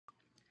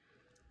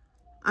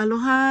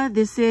Aloha,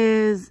 this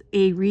is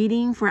a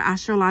reading for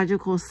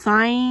astrological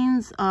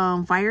signs,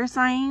 fire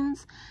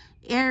signs,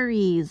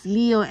 Aries,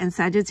 Leo, and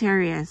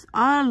Sagittarius.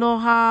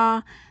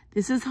 Aloha,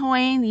 this is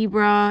Hawaiian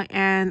Libra,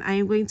 and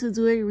I'm going to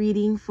do a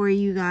reading for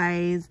you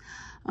guys.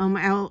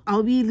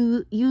 I'll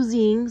be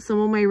using some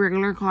of my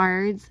regular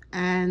cards,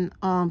 and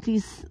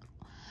please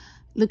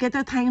look at the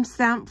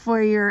timestamp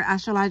for your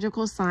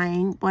astrological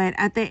sign, but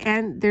at the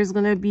end, there's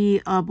going to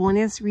be a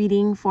bonus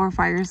reading for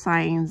fire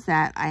signs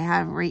that I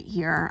have right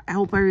here. I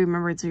hope I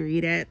remember to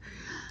read it.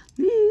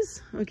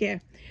 Please.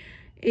 Okay.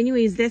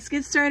 Anyways, let's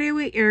get started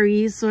with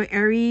Aries. So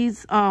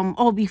Aries,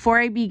 before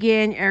I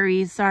begin,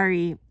 Aries,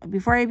 sorry.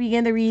 Before I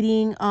begin the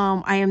reading,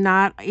 I am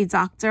not a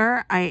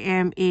doctor. I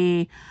am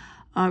a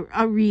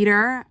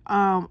reader.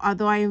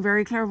 Although I am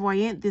very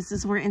clairvoyant, this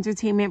is for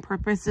entertainment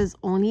purposes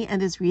only, and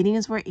this reading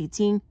is for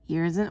 18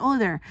 years and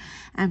older.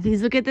 And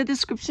please look at the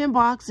description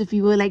box if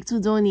you would like to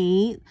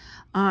donate.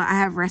 I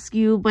have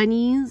rescue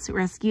bunnies,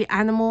 rescue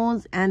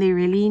animals, and they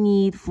really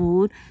need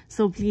food.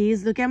 So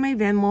please look at my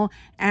Venmo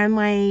and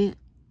my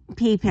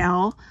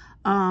PayPal,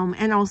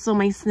 and also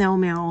my snail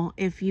mail.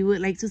 If you would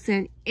like to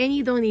send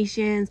any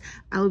donations,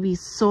 I would be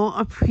so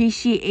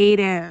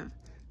appreciative.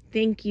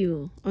 Thank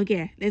you.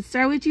 Okay, let's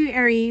start with you,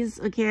 Aries.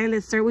 Okay,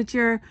 let's start with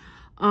your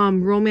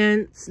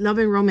romance, love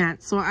and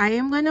romance. So I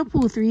am going to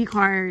pull 3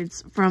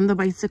 cards from the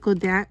bicycle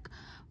deck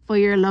for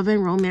your love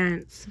and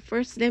romance.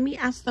 First, let me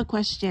ask the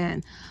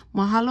question.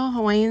 Mahalo,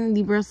 Hawaiian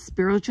Libra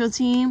spiritual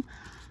team.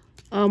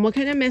 What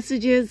kind of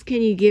messages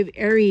can you give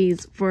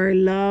Aries for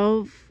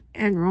love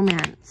and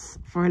romance?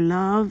 For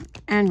love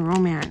and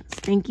romance.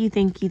 Thank you,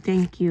 thank you,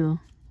 thank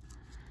you.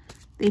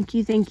 Thank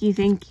you, thank you,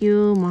 thank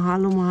you.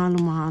 Mahalo, mahalo,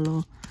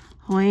 mahalo.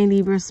 Hawaiian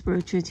Libra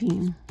spiritual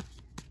team.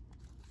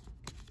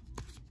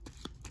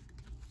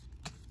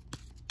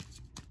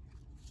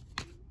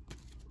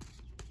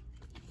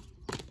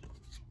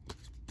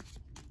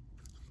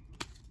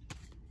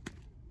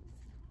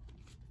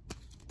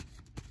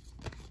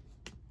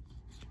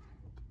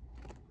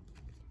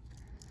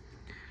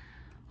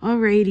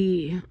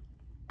 Alrighty.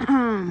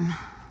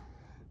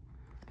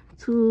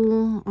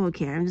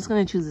 Okay, I'm just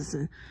gonna choose this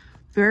one.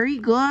 Very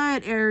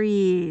good,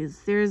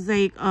 Aries. There's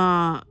like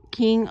a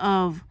king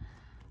of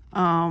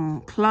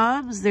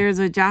clubs, there's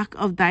a jack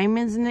of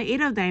diamonds and the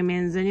 8 of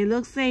diamonds, and it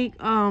looks like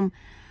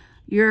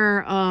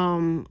you're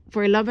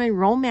for love and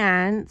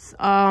romance,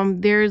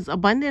 there's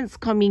abundance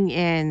coming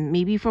in,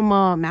 maybe from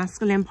a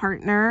masculine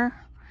partner.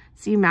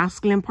 See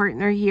masculine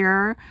partner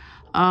here.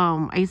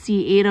 I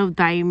see 8 of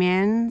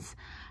diamonds.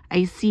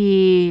 I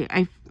see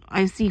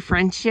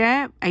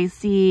friendship. I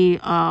see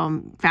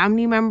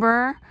family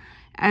member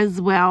as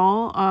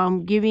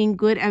well, giving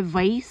good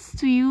advice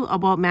to you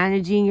about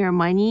managing your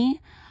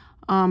money.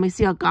 I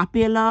see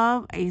agape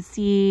love. I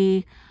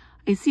see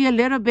a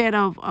little bit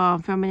of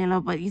feminine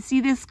love, but you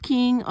see this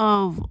king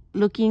of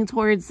looking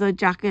towards the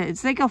jacket.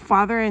 It's like a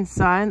father and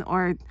son,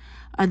 or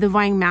a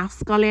divine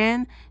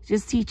masculine,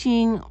 just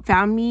teaching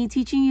family,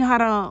 teaching you how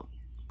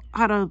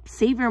to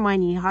save your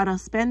money, how to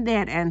spend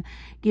it, and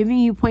giving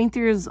you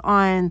pointers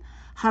on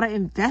how to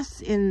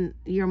invest in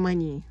your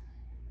money.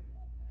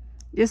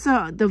 Just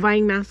a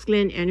divine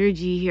masculine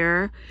energy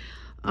here.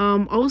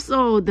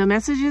 Also, the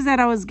messages that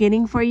I was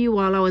getting for you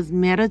while I was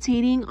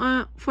meditating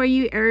for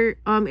you,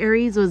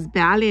 Aries, was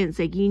balance.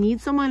 Like, you need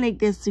someone like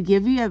this to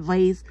give you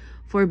advice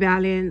for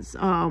balance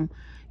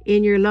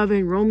in your love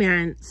and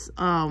romance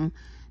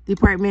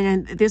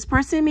department. And this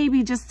person may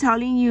be just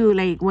telling you,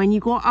 like, when you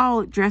go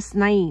out, dress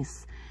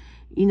nice.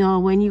 You know,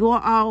 when you go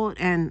out,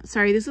 and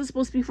sorry, this is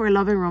supposed to be for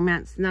love and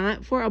romance,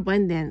 not for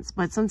abundance,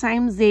 but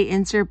sometimes they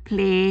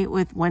interplay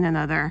with one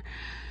another.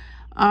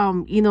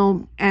 You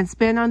know, and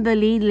spend on the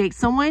lead. Like,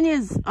 someone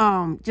is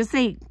just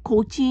like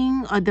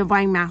coaching a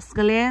divine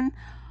masculine,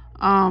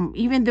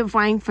 even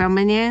divine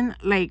feminine,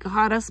 like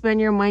how to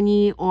spend your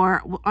money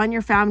or on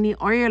your family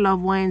or your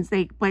loved ones.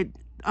 Like, but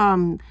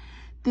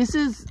this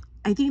is,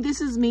 I think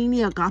this is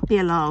mainly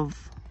agape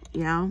love.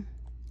 Yeah.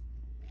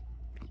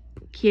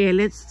 Okay,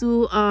 let's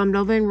do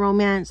love and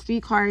romance.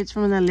 3 cards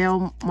from the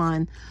Leo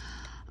Man.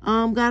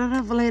 God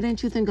of Light and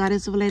Truth and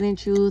Goddess of Light and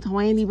Truth,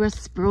 Hawaiian Libra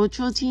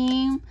spiritual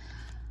team.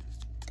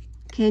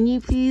 Can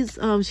you please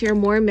share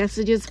more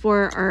messages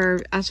for our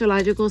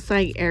astrological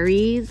sign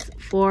Aries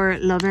for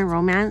love and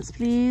romance,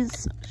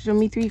 please? Show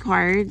me 3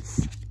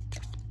 cards.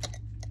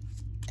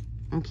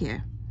 Okay.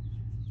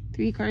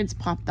 3 cards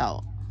popped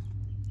out.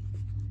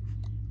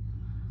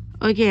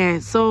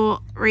 Okay,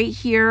 so right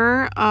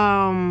here,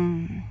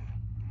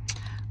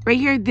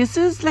 this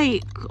is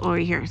like, over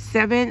here,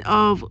 7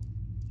 of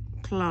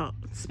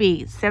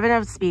spades. 7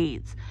 of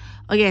spades.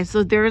 Okay,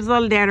 so there's a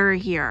letter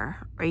here,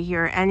 right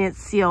here, and it's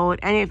sealed,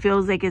 and it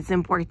feels like it's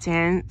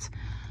important.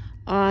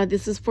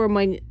 This is for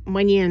money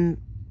and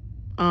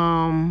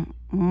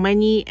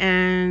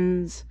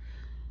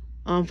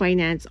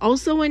finance.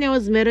 Also, when I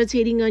was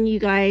meditating on you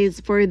guys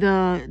for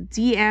the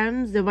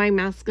DMs, divine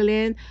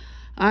masculine,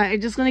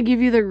 I'm just gonna give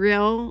you the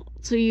real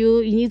to you.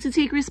 You need to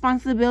take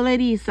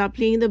responsibility. Stop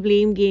playing the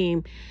blame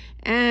game,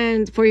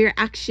 and for your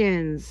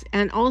actions,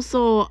 and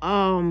also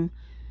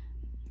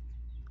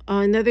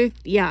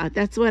Yeah,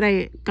 that's what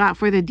I got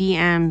for the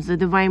DMs, the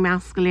divine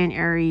masculine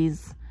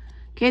Aries.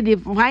 Okay,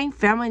 divine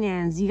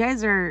feminines, you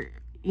guys are,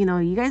 you know,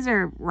 you guys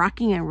are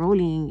rocking and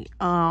rolling.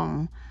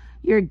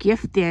 You're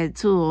gifted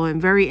too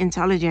and very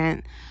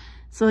intelligent.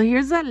 So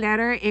here's a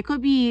letter. It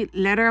could be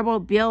letter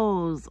about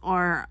bills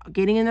or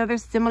getting another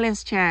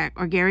stimulus check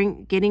or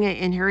getting an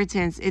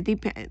inheritance. It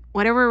depends,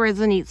 whatever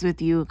resonates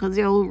with you, because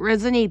it'll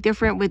resonate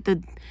different with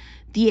the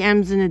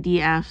DMs and the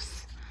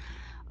DFs.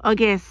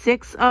 Okay,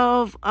 6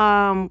 of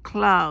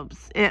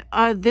clubs.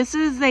 This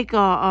is like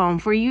a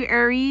for you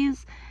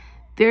Aries.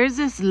 There's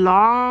this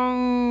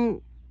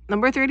long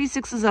number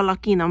 36 is a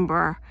lucky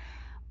number,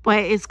 but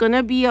it's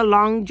gonna be a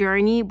long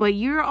journey. But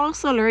you're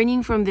also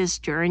learning from this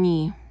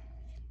journey.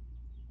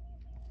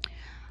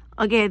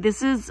 Okay,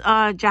 this is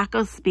Jack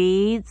of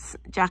Spades.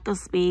 Jack of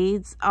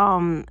Spades.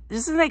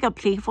 This is like a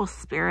playful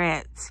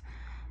spirit.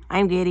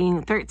 I'm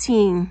getting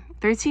 13.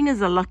 13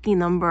 is a lucky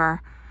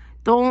number.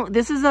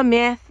 This is a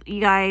myth,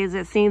 you guys,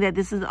 that's saying that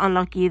this is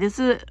unlucky. This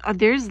is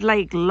there's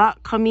like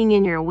luck coming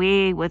in your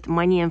way with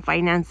money and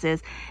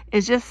finances.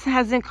 It just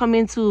hasn't come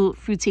into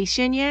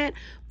fruition yet,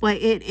 but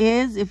it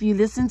is if you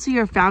listen to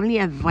your family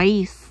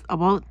advice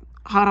about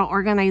how to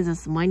organize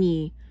this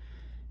money.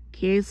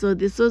 Okay, so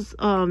this was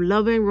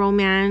love and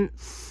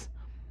romance.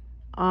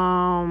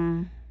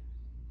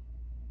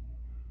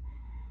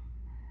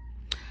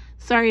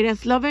 Sorry,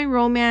 that's love and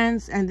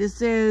romance, and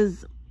this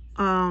is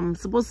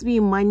supposed to be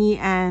money,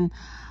 and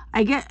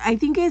I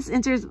think it's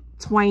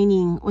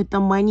intertwining with the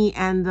money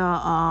and the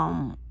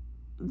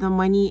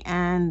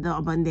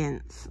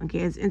abundance. Okay,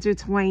 it's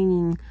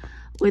intertwining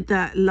with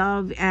the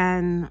love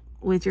and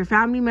with your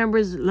family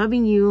members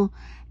loving you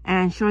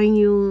and showing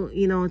you,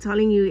 you know,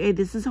 telling you, hey,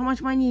 this is how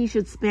much money you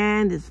should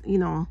spend. It's, you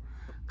know,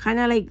 kind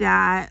of like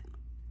that.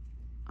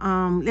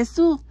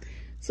 So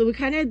we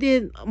kind of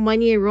did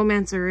money and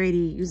romance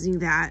already using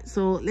that.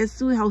 So let's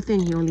do health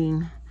and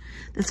healing.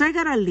 That's why I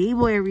gotta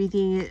label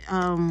everything.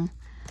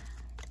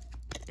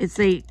 It's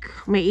like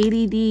my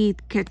ADD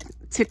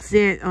kicks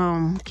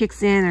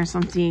in or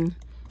something.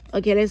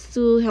 Okay, let's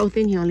do health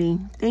and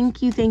healing.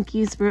 Thank you,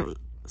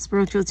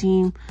 spiritual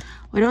team.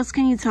 What else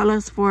can you tell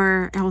us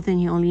for health and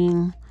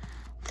healing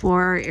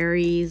for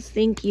Aries?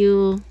 Thank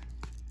you.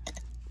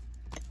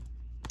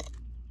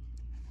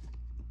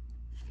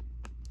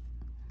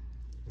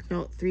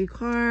 Got 3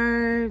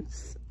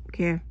 cards.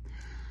 Okay.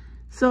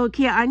 So,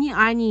 okay,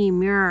 Ani,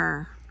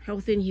 mirror.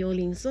 Health and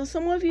healing. So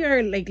some of you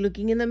are like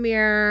looking in the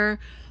mirror,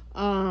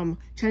 trying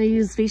to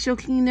use facial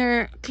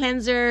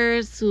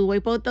cleansers to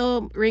wipe out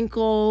the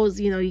wrinkles.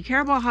 You know, you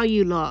care about how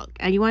you look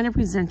and you want to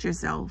present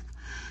yourself.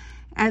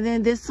 And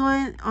then this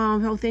one,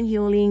 health and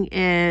healing,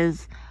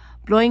 is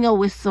blowing a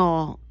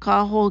whistle,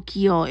 kaho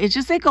kio. It's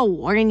just like a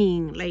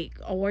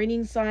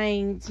warning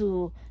sign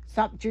to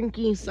stop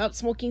drinking, stop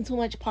smoking too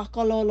much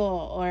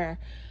pakalolo, or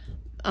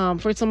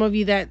for some of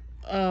you that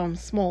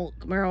smoke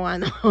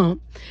marijuana.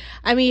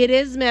 I mean, it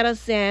is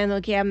medicine.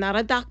 Okay, I'm not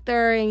a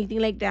doctor or anything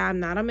like that.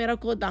 I'm not a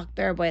medical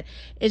doctor, but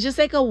it's just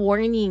like a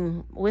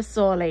warning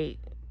whistle,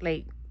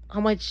 like how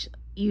much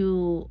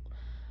you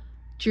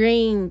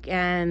drink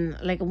and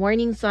like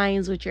warning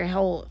signs with your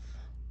health.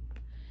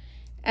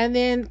 And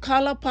then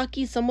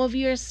kalapaki, some of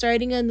you are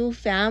starting a new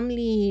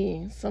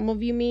family. Some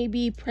of you may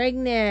be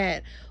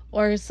pregnant,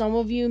 or some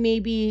of you may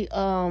be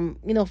you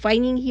know,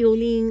 finding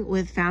healing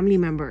with family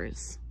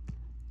members.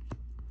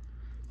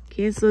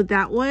 Okay, so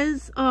that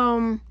was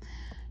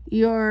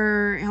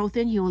your health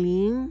and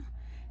healing.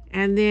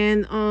 And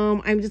then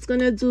I'm just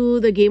gonna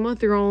do the Game of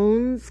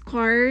Thrones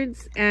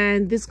cards,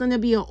 and this is gonna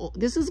be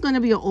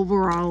an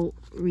overall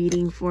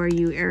reading for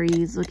you,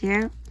 Aries.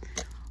 Okay,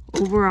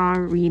 overall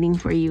reading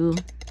for you.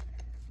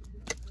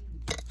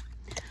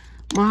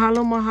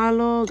 Mahalo,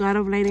 mahalo, God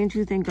of light and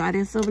truth and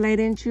Goddess of light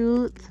and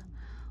truth.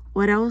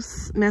 What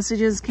else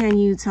messages can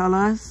you tell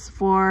us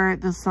for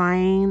the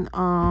sign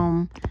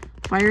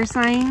fire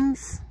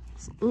signs?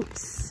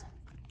 Oops.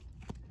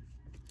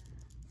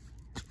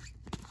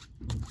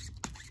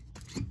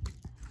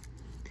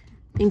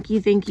 Thank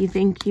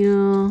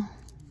you.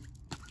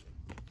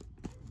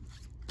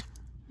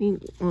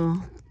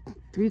 Well,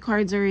 3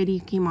 cards already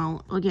came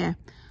out. Okay,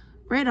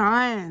 right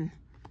on.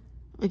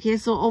 Okay,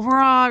 so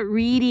overall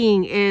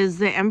reading is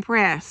the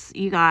Empress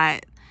you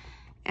got,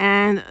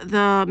 and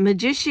the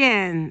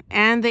Magician,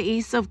 and the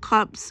Ace of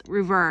Cups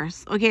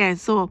reverse. Okay,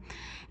 so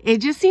it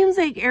just seems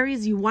like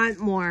Aries, you want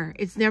more.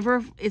 It's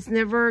never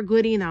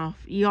good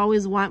enough. You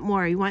always want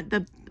more. You want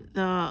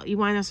you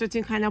want a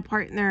certain kind of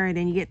partner, and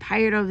then you get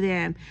tired of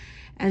them.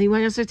 And you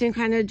want a certain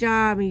kind of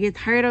job, and you get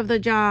tired of the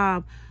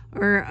job,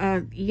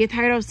 or you get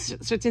tired of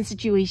certain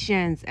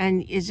situations,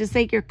 and it's just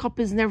like your cup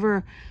is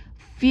never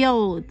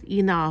filled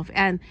enough.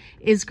 And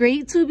it's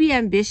great to be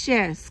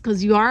ambitious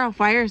because you are a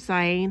fire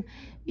sign.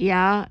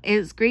 Yeah,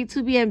 it's great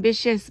to be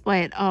ambitious,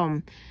 but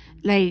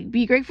like,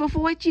 be grateful for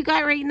what you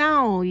got right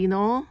now, you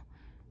know.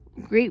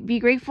 Be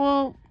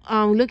grateful.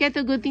 Look at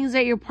the good things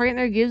that your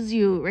partner gives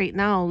you right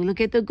now. Look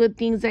at the good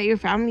things that your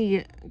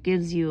family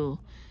gives you.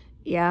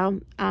 Yeah,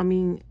 I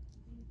mean,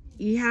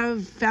 you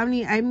have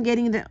family. I'm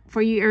getting that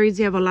for you, Aries.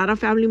 You have a lot of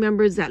family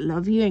members that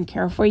love you and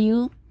care for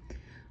you.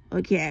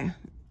 Okay.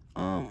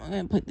 I'm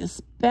going to put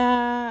this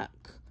back.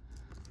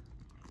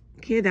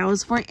 Okay, that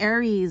was for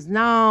Aries.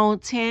 Now,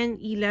 10,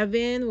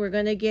 11, we're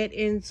going to get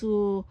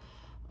into,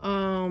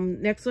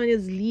 next one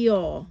is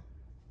Leo.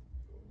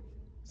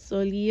 So,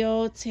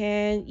 Leo,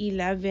 10,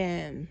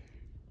 11.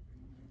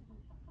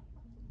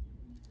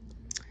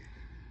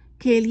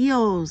 Okay,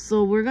 Leo,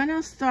 so we're going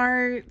to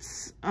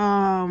start,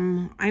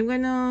 I'm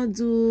going to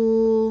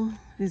do,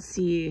 let's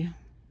see.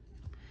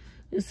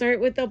 We'll start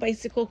with the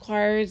bicycle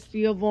cards,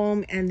 3 of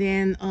them, and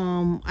then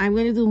I'm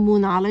going to do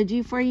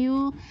Moonology for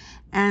you.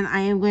 And I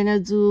am going to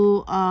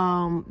do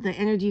the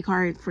energy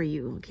card for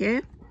you,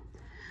 okay?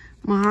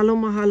 Mahalo,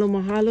 mahalo,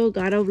 mahalo,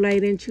 God of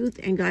light and truth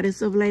and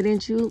Goddess of light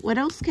and truth. What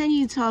else can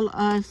you tell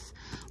us?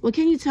 What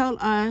can you tell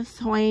us,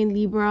 Hawaiian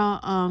Libra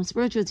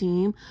spiritual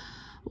team?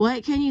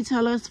 What can you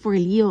tell us for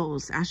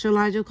Leos?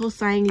 Astrological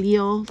sign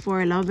Leo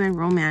for love and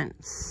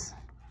romance.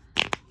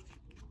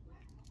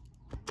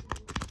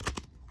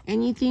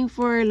 Anything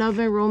for love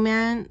and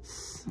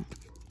romance?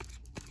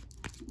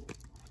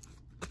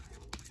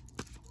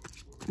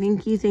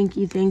 Thank you, thank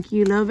you, thank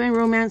you. Love and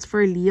romance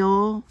for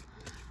Leo.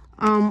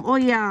 Oh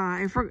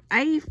yeah,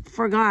 I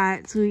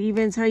forgot to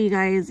even tell you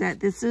guys that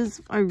this is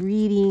a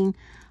reading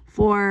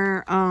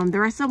for the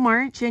rest of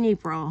March and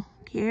April.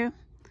 Okay,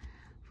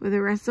 for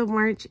the rest of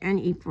March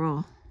and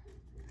April.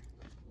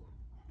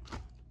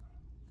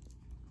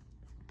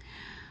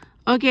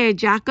 Okay,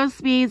 Jack of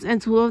Spades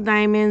and 2 of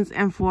Diamonds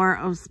and 4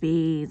 of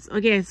Spades.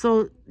 Okay,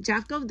 so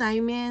Jack of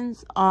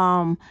Diamonds,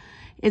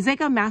 it's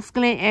like a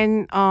masculine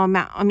and,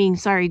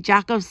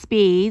 Jack of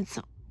Spades,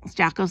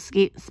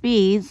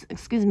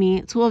 excuse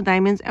me, 2 of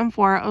Diamonds and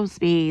 4 of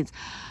Spades.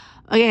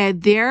 Okay,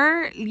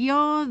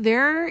 Leo,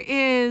 there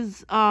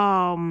is,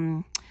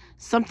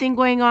 something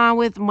going on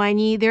with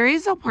money. There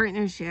is a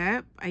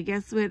partnership, I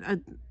guess, with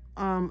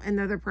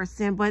another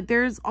person, but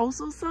there's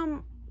also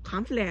some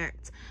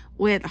conflict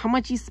with how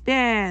much you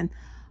spend.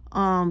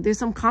 There's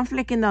some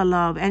conflict in the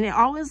love, and it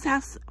always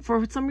has,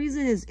 for some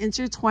reason, is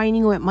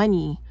intertwining with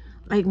money.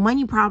 Like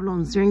money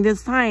problems during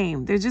this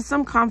time. There's just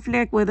some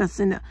conflict with a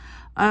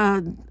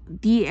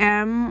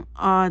DM,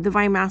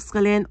 divine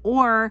masculine,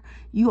 or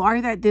you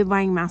are that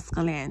divine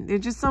masculine.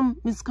 There's just some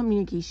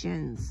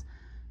miscommunications.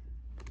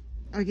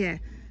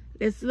 Okay,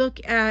 let's look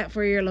at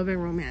for your love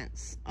and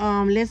romance.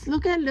 Let's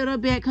look at a little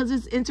bit, because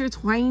it's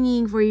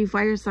intertwining for you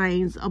fire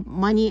signs.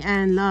 Money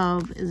and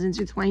love is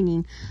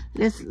intertwining.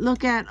 Let's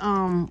look at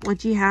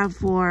what you have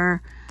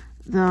for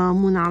the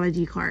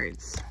Moonology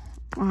cards.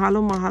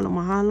 Mahalo, mahalo,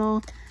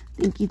 mahalo.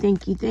 Thank you,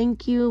 thank you,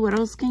 thank you. What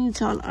else can you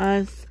tell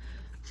us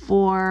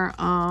for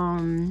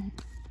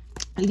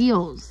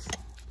Leos?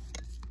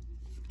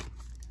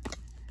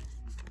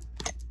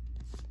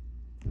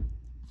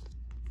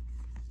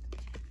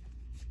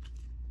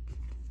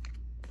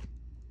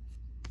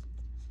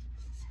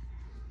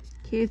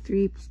 Okay,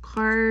 3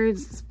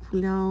 cards.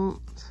 Pull out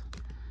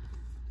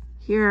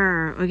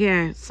here.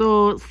 Okay,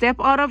 so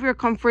step out of your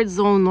comfort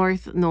zone,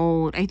 North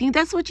Node. I think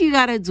that's what you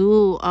gotta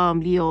do,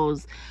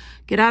 Leos.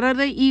 Get out of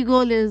the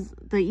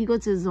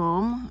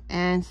egotism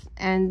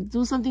and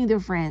do something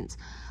different.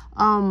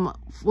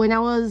 When I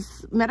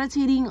was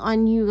meditating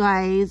on you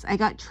guys, I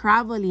got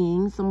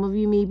traveling. Some of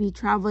you may be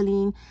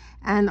traveling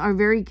and are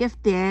very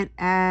gifted,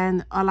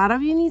 and a lot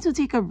of you need to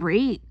take a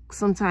break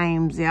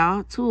sometimes,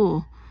 yeah,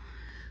 too.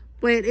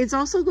 But it's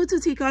also good to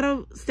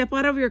step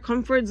out of your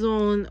comfort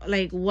zone,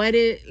 like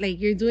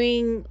you're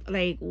doing,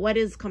 like what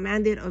is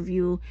commanded of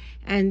you,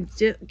 and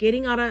just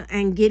getting out of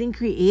and getting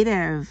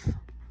creative.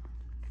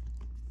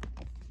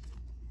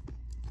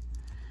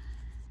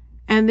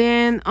 And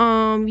then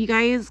you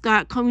guys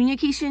got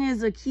communication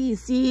is a key.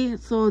 See,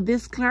 so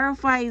this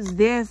clarifies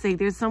this, like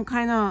there's some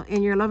kind of,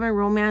 in your love and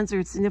romance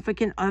or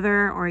significant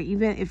other, or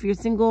even if you're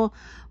single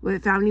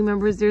with family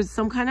members, there's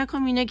some kind of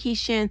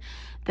communication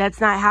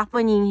that's not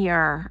happening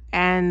here.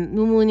 And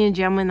new moon in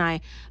Gemini,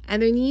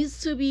 and there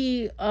needs to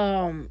be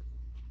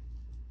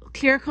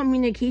clear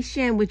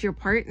communication with your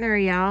partner,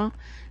 yeah,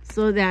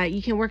 so that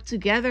you can work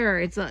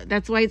together.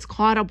 That's why it's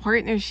called a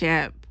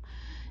partnership.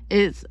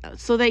 It's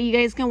so that you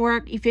guys can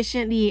work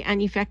efficiently and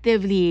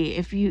effectively.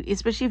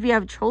 Especially if you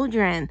have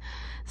children,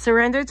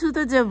 surrender to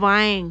the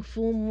divine.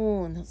 Full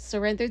moon,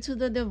 surrender to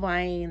the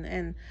divine.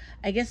 And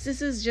I guess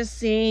this is just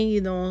saying, you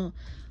know,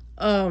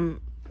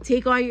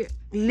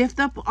 lift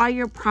up all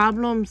your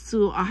problems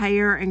to a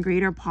higher and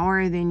greater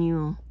power than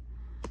you.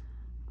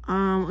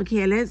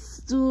 Okay, let's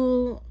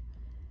do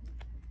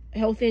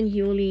health and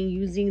healing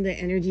using the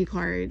energy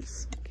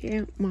cards.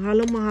 Okay,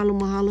 mahalo, mahalo,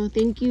 mahalo.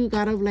 Thank you,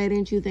 God of light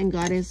and truth and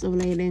Goddess of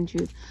light and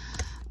truth.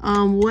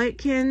 What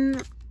can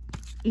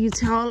you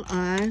tell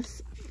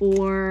us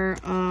for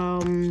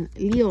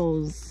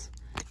Leos?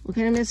 What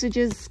kind of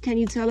messages can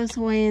you tell us,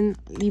 Hawaiian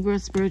Libra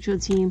spiritual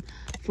team,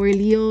 for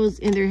Leos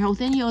in their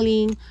health and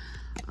healing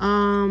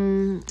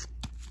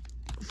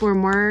for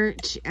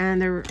March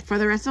and for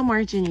the rest of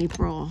March and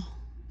April?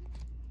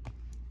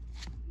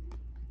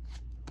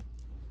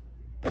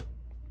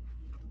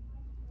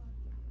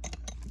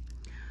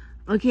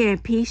 Okay,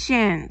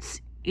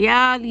 patience.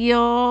 Yeah,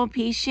 Leo,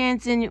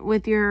 patience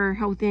with your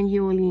health and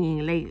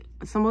healing. Like,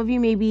 some of you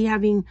may be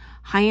having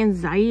high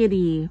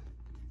anxiety.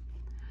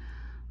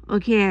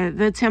 Okay,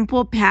 the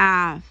temple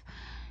path.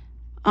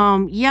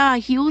 Yeah,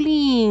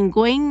 healing,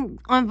 going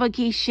on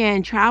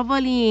vacation,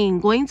 traveling,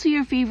 going to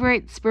your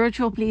favorite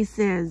spiritual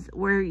places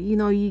where, you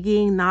know, you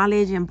gain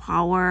knowledge and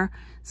power.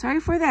 Sorry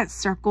for that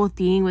circle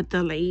thing with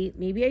the light.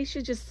 Maybe I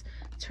should just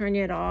turn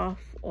it off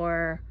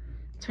or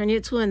turn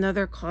it to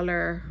another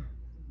color.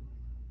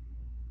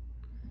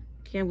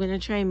 Okay, I'm going to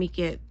try and make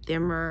it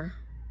dimmer.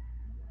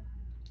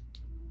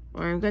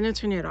 Or I'm going to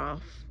turn it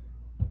off.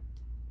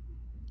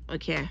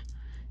 Okay.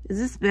 Is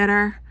this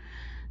better?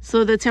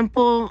 So the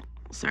temple,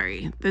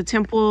 the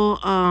temple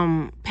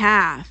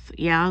path,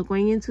 yeah,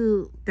 going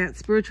into that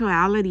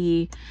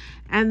spirituality.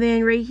 And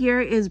then right here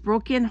is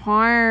broken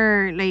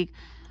heart, like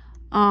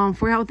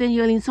for health and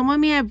healing.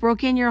 Someone may have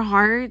broken your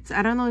heart.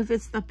 I don't know if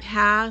it's the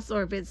past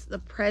or if it's the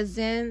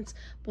present,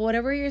 but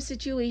whatever your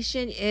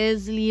situation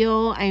is,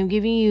 Leo, I'm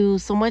giving you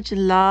so much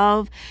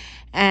love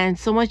and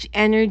so much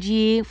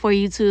energy for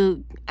you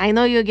to, I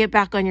know you'll get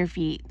back on your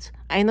feet.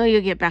 I know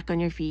you'll get back on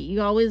your feet.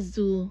 You always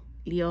do,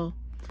 Leo.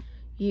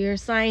 Your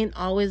sign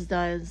always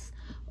does.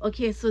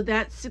 Okay, so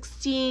that's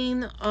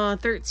 13. I'm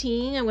going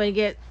to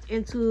get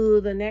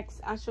into the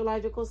next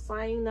astrological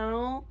sign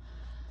now.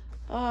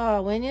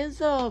 When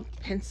is a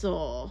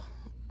pencil?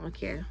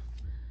 Okay,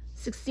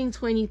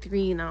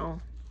 1623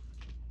 now.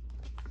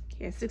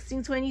 Okay,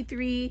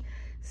 1623,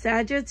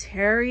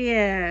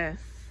 Sagittarius.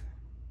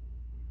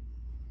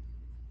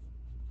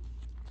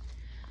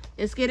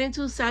 Let's get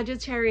into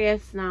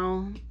Sagittarius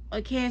now.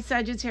 Okay,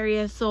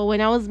 Sagittarius. So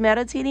when I was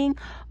meditating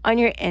on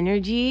your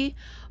energy,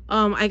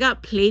 I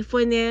got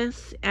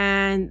playfulness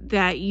and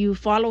that you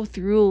follow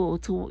through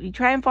you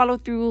try and follow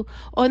through.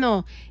 Oh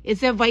no,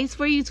 it's advice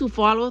for you to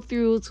follow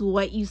through to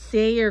what you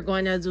say you're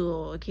gonna do.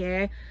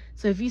 Okay,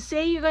 so if you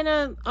say you're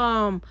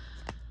gonna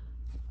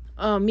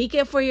make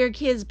it for your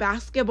kids'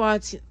 basketball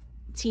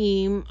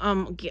team,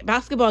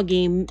 basketball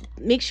game,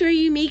 make sure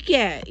you make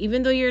it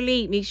even though you're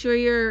late. Make sure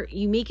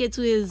you make it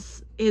to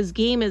his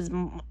game as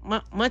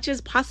much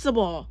as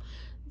possible.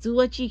 Do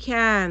what you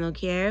can.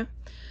 Okay.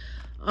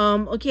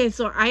 Okay,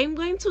 so I'm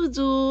going to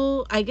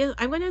do, I guess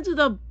I'm going to do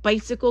the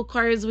bicycle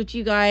cards with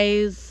you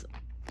guys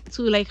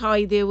to like how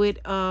I did with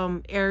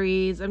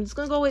Aries. I'm just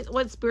going to go with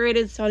what spirit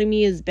is telling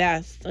me is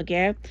best.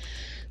 Okay,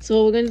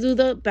 so we're going to do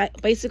the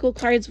bicycle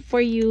cards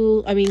for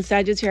you, I mean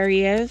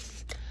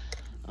Sagittarius,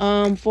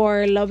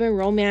 for love and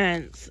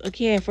romance.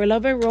 Okay, for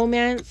love and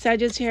romance,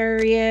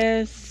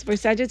 Sagittarius, for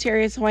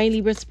Sagittarius, Hawaiian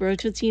Libra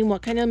spiritual team,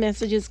 what kind of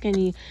messages can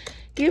you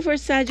give for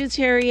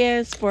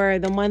Sagittarius for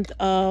the month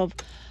of,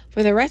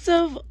 for the rest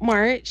of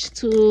March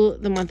to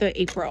the month of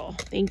April?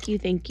 Thank you,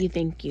 thank you,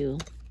 thank you.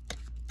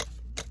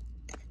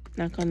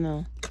 Knock on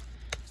the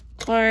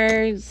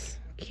cards.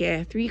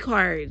 Okay, 3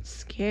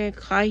 cards. Okay,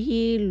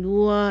 Kahi,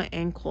 Lua,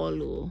 and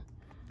Kolu.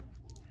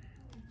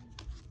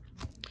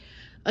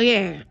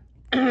 Okay,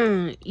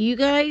 you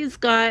guys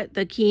got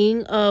the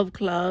King of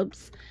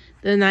Clubs,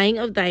 the 9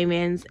 of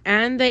Diamonds,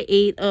 and the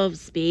 8 of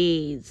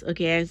Spades.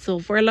 Okay, so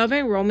for love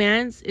and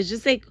romance, it's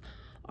just like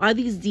all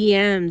these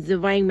DMs,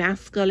 divine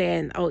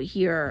masculine out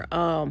here.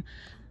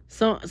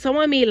 So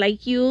someone may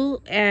like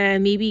you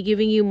and maybe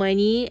giving you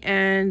money,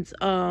 and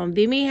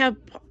they may have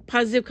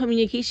positive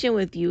communication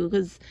with you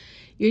because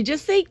you're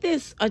just like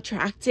this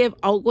attractive,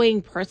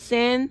 outgoing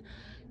person.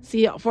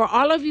 See, for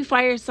all of you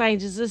fire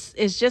signs,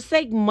 it's just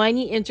like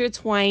money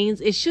intertwines.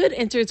 It should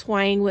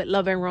intertwine with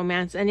love and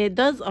romance, and it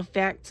does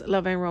affect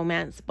love and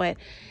romance, but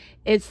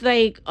it's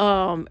like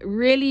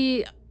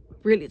really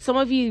some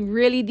of you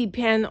really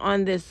depend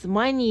on this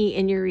money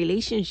in your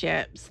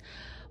relationships.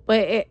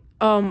 But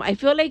I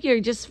feel like you're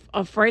just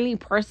a friendly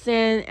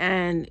person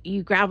and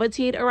you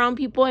gravitate around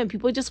people and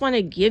people just want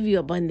to give you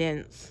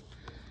abundance.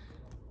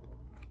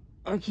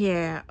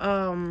 Okay,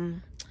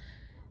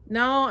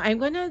 now I'm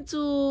gonna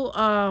do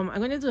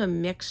a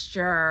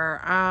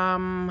mixture.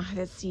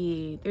 Let's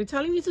see, they're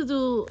telling me to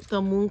do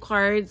the moon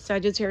card,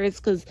 Sagittarius,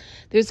 because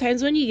there's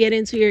times when you get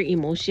into your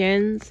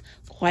emotions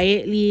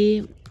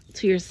quietly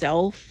to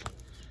yourself.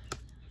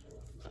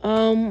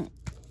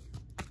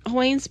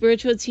 Hawaiian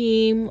spiritual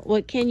team,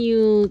 what can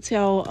you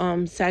tell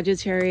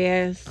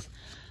Sagittarius?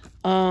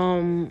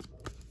 Let's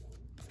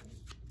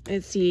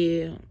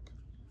see,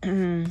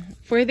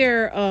 for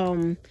their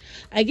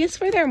I guess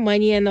for their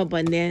money and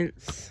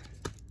abundance.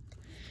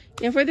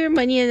 Yeah, for their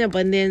money and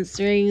abundance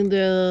during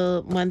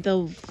the month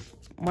of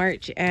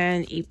March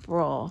and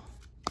April.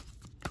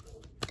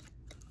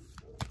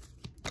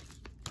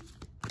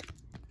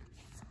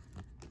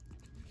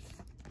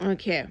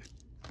 Okay.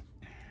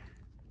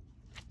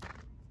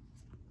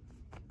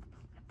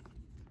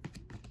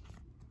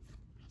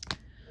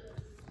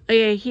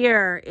 Okay,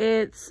 here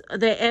it's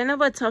the end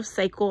of a tough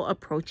cycle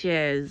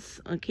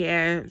approaches.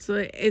 Okay,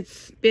 so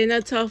it's been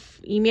a tough,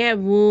 you may have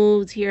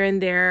moved here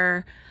and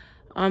there.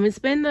 It's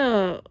been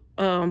the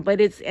but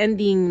it's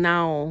ending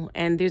now,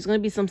 and there's going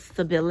to be some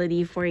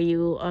stability for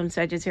you,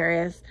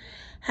 Sagittarius.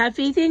 Have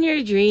faith in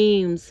your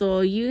dreams.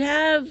 So you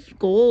have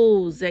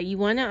goals that you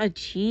want to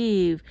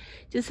achieve.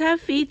 Just have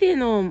faith in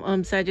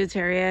them,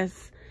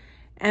 Sagittarius.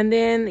 And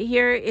then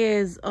here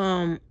is,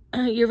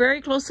 you're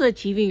very close to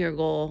achieving your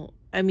goal.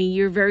 I mean,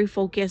 you're very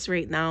focused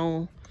right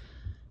now,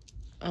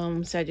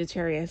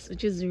 Sagittarius,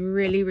 which is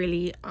really,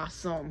 really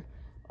awesome.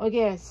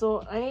 Okay,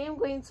 so I am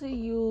going to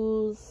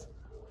use,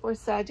 for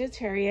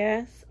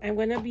Sagittarius, I'm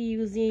going to be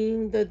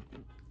using the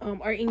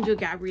Archangel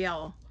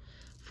Gabriel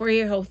for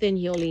your health and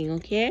healing,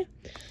 okay?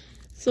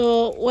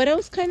 So what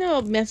else kind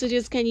of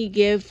messages can you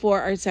give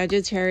for our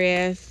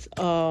Sagittarius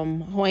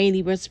Hawaiian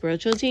Libra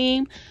spiritual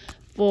team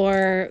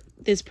for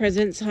this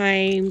present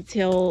time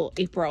till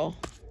April?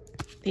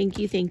 Thank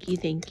you, thank you,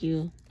 thank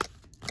you.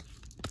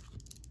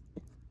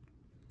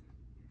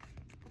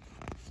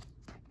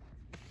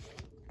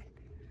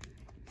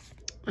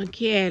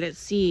 Okay, let's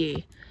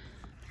see.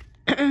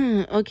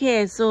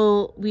 Okay,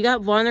 so we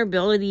got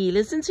vulnerability.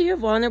 Listen to your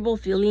vulnerable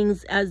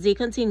feelings as they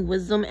contain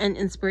wisdom and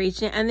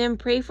inspiration, and then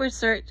pray for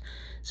strength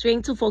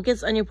to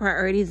focus on your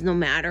priorities no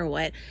matter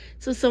what.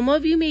 So some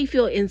of you may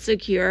feel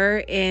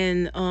insecure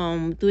in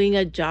doing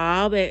a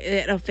job.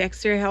 It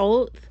affects your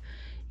health.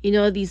 You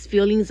know, these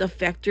feelings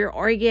affect your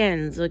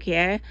organs,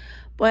 okay?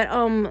 But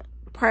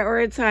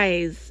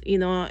prioritize, you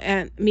know,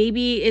 and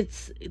maybe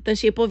it's the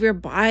shape of your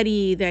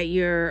body that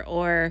you're,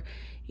 or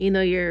you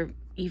know,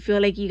 you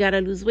feel like you gotta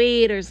lose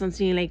weight or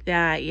something like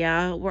that.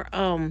 Yeah, we're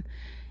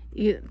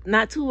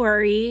not to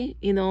worry,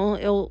 you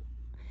know,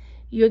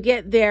 you'll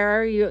get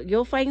there.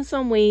 You'll find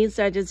some ways,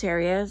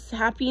 Sagittarius.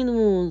 Happy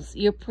news,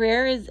 your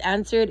prayer is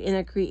answered in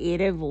a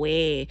creative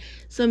way.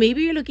 So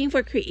maybe you're looking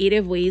for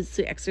creative ways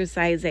to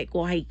exercise, like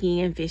go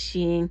hiking and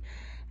fishing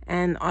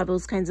and all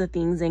those kinds of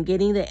things, and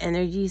getting the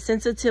energy.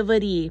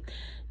 Sensitivity,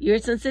 your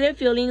sensitive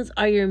feelings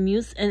are your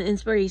muse and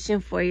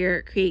inspiration for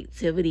your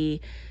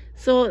creativity.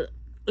 So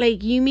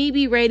like you may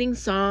be writing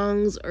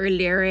songs or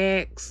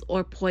lyrics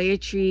or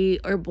poetry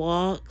or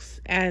books,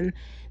 and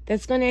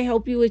that's going to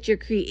help you with your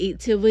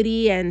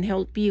creativity and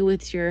help you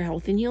with your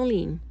health and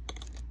healing.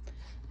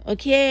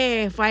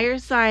 Okay, fire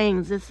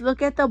signs. Let's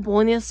look at the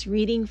bonus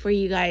reading for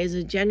you guys,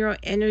 the general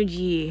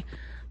energy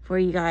for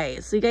you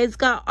guys. So you guys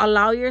got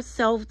allow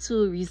yourself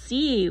to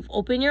receive.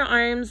 Open your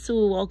arms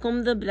to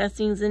welcome the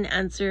blessings and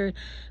answer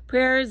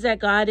prayers that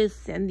God is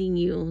sending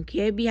you.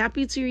 Okay, be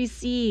happy to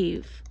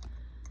receive.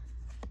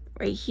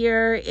 Right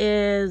here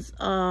is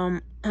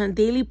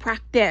daily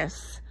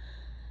practice.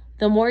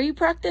 The more you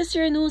practice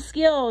your new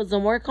skills, the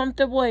more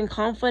comfortable and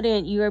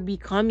confident you are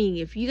becoming.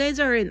 If you guys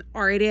are an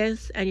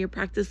artist and you're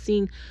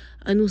practicing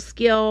a new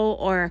skill,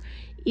 or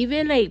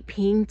even like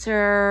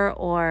painter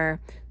or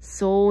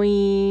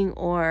sewing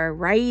or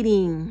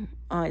writing,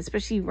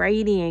 especially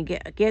writing,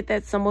 and get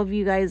that some of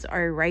you guys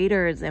are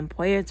writers and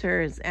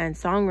poeters and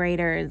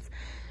songwriters,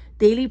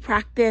 daily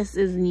practice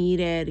is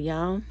needed,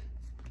 yeah?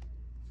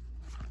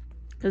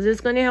 Because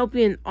it's going to help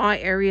you in all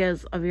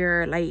areas of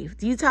your life.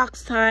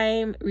 Detox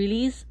time,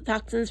 release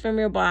toxins from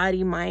your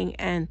body, mind,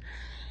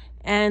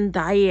 and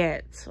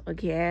diet.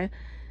 Okay,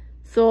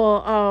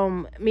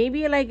 so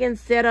maybe like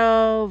instead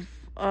of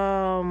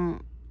 2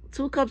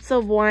 cups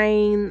of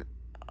wine,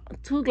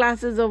 2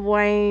 glasses of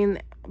wine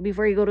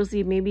before you go to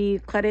sleep, maybe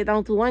cut it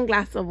down to 1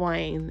 glass of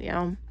wine.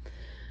 Yeah.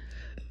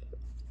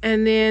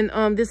 And then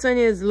this one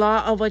is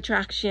law of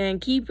attraction.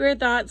 Keep your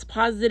thoughts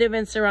positive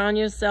and surround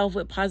yourself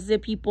with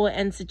positive people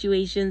and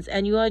situations,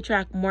 and you will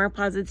attract more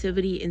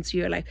positivity into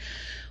your life.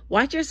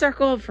 Watch your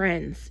circle of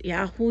friends.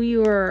 Yeah, who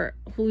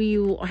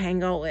you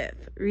hang out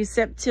with.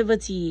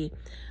 Receptivity,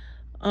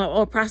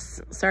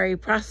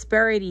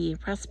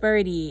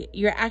 prosperity.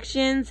 Your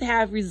actions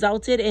have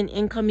resulted in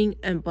incoming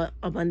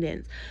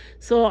abundance.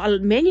 So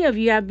many of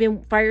you have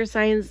been fire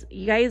signs.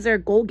 You guys are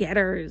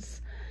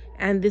go-getters,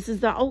 and this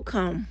is the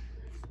outcome.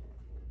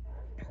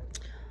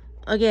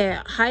 Okay,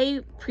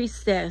 High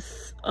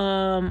Priestess,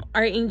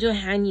 Archangel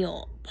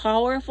Haniel,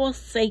 powerful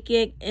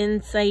psychic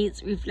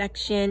insights,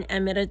 reflection,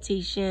 and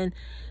meditation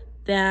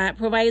that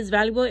provides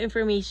valuable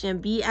information.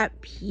 Be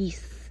at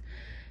peace.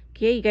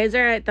 Okay, you guys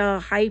are at the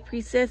High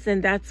Priestess,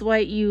 and that's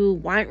what you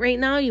want right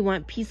now. You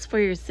want peace for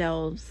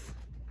yourselves.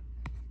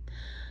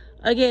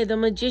 Okay, the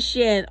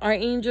Magician,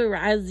 Archangel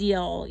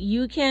Raziel,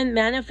 you can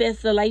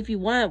manifest the life you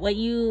want. What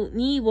you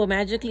need will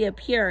magically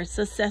appear.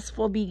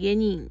 Successful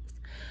beginnings.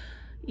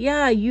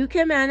 Yeah, you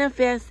can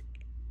manifest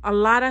a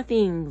lot of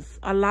things,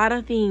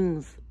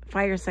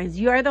 fire signs.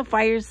 You are the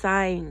fire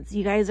signs.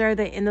 You guys are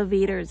the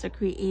innovators, the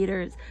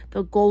creators,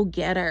 the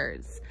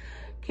go-getters.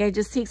 Okay,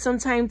 just take some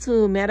time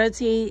to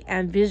meditate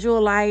and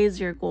visualize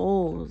your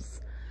goals.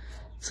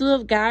 2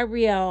 of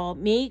Gabriel,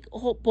 make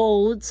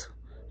bold,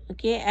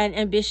 okay, and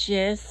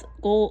ambitious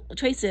goal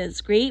choices.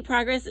 Great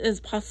progress is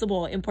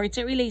possible.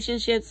 Important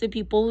relationships with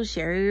people who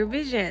share your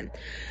vision.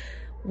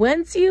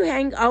 Once you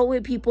hang out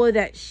with people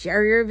that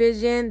share your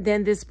vision,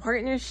 then this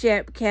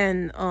partnership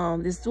can,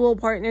 this dual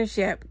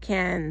partnership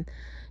can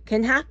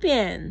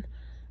happen.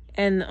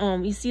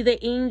 And you see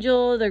the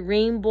angel, the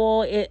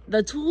rainbow,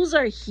 the tools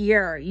are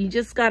here. You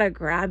just gotta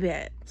grab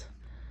it.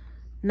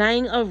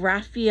 Nine of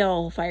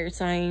Raphael, fire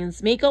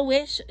signs. Make a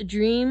wish.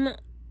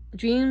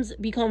 Dreams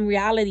become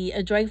reality.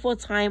 A joyful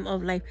time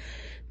of life.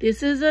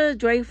 This is a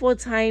joyful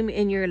time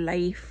in your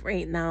life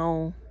right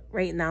now.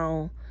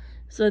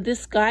 So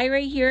this guy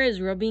right here is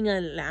rubbing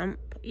a lamp.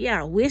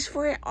 Yeah, wish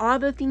for all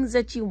the things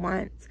that you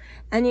want,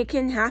 and it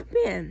can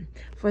happen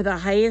for the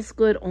highest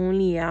good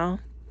only. Yeah.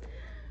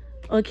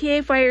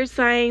 Okay, fire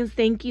signs,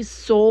 thank you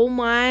so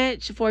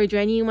much for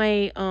joining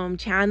my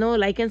channel.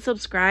 Like and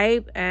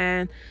subscribe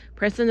and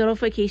press the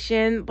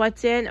notification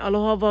button.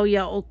 Aloha wau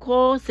ya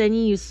oukou.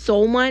 Sending you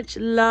so much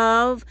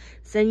love,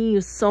 sending you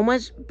so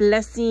much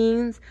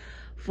blessings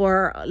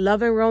for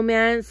love and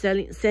romance,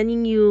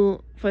 sending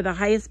you for the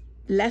highest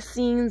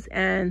blessings,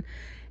 and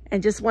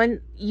just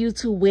want you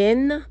to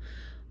win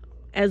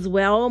as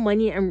well,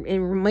 money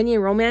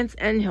and romance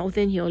and health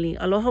and healing.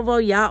 Aloha wau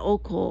ya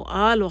oukou.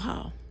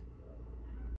 Aloha.